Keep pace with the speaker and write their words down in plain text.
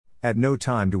At no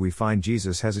time do we find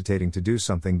Jesus hesitating to do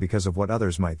something because of what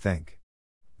others might think.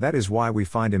 That is why we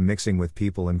find him mixing with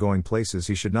people and going places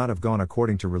he should not have gone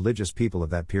according to religious people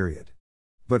of that period.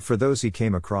 But for those he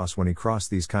came across when he crossed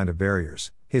these kind of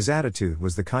barriers, his attitude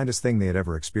was the kindest thing they had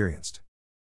ever experienced.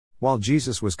 While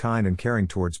Jesus was kind and caring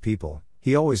towards people,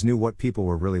 he always knew what people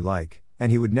were really like,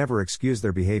 and he would never excuse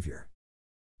their behavior.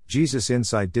 Jesus'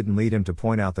 insight didn't lead him to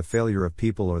point out the failure of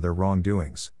people or their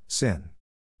wrongdoings, sin.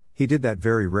 He did that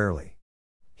very rarely.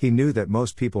 He knew that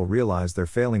most people realized their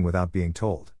failing without being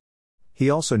told. He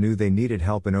also knew they needed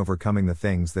help in overcoming the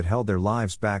things that held their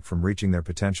lives back from reaching their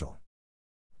potential.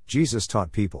 Jesus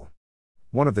taught people.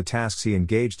 One of the tasks he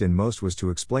engaged in most was to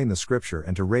explain the Scripture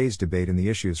and to raise debate in the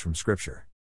issues from Scripture.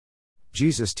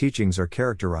 Jesus' teachings are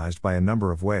characterized by a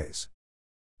number of ways.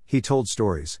 He told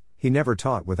stories, he never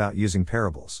taught without using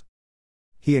parables.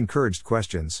 He encouraged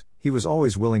questions, he was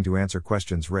always willing to answer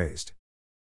questions raised.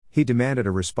 He demanded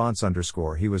a response.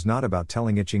 He was not about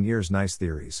telling itching ears nice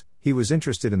theories, he was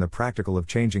interested in the practical of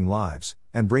changing lives,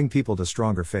 and bring people to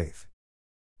stronger faith.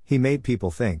 He made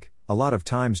people think. A lot of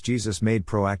times Jesus made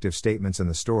proactive statements in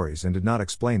the stories and did not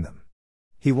explain them.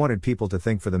 He wanted people to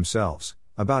think for themselves,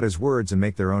 about his words and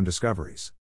make their own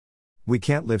discoveries. We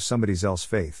can't live somebody else's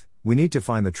faith, we need to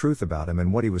find the truth about him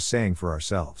and what he was saying for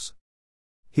ourselves.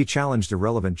 He challenged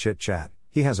irrelevant chit-chat,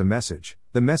 he has a message,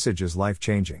 the message is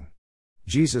life-changing.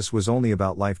 Jesus was only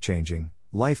about life-changing,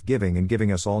 life-giving and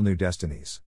giving us all new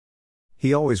destinies.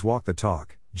 He always walked the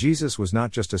talk, Jesus was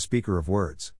not just a speaker of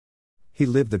words. He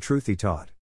lived the truth he taught.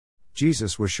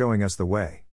 Jesus was showing us the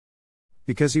way.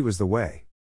 Because he was the way.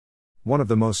 One of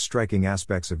the most striking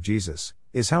aspects of Jesus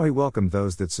is how he welcomed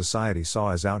those that society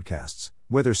saw as outcasts,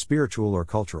 whether spiritual or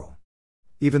cultural.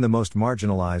 Even the most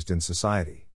marginalized in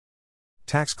society.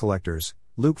 Tax collectors,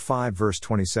 Luke 5 verse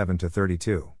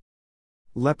 27-32.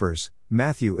 Lepers,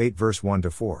 Matthew 8 verse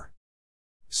 1-4.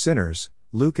 Sinners,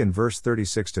 Luke in verse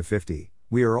 36-50,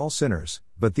 we are all sinners,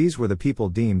 but these were the people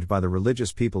deemed by the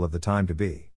religious people of the time to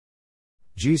be.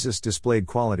 Jesus displayed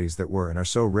qualities that were and are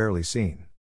so rarely seen.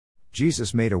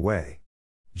 Jesus made a way.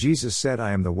 Jesus said,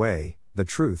 I am the way, the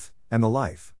truth, and the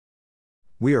life.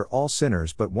 We are all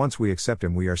sinners, but once we accept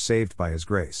him we are saved by his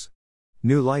grace.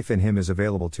 New life in him is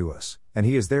available to us, and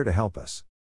he is there to help us.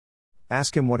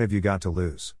 Ask him, what have you got to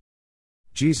lose?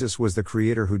 Jesus was the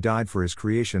creator who died for his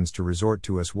creations to resort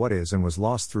to us what is and was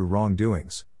lost through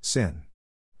wrongdoings, sin.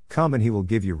 Come and he will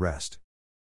give you rest.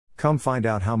 Come find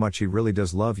out how much he really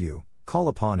does love you. Call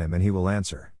upon him and he will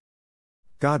answer.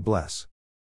 God bless.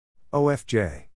 OFJ.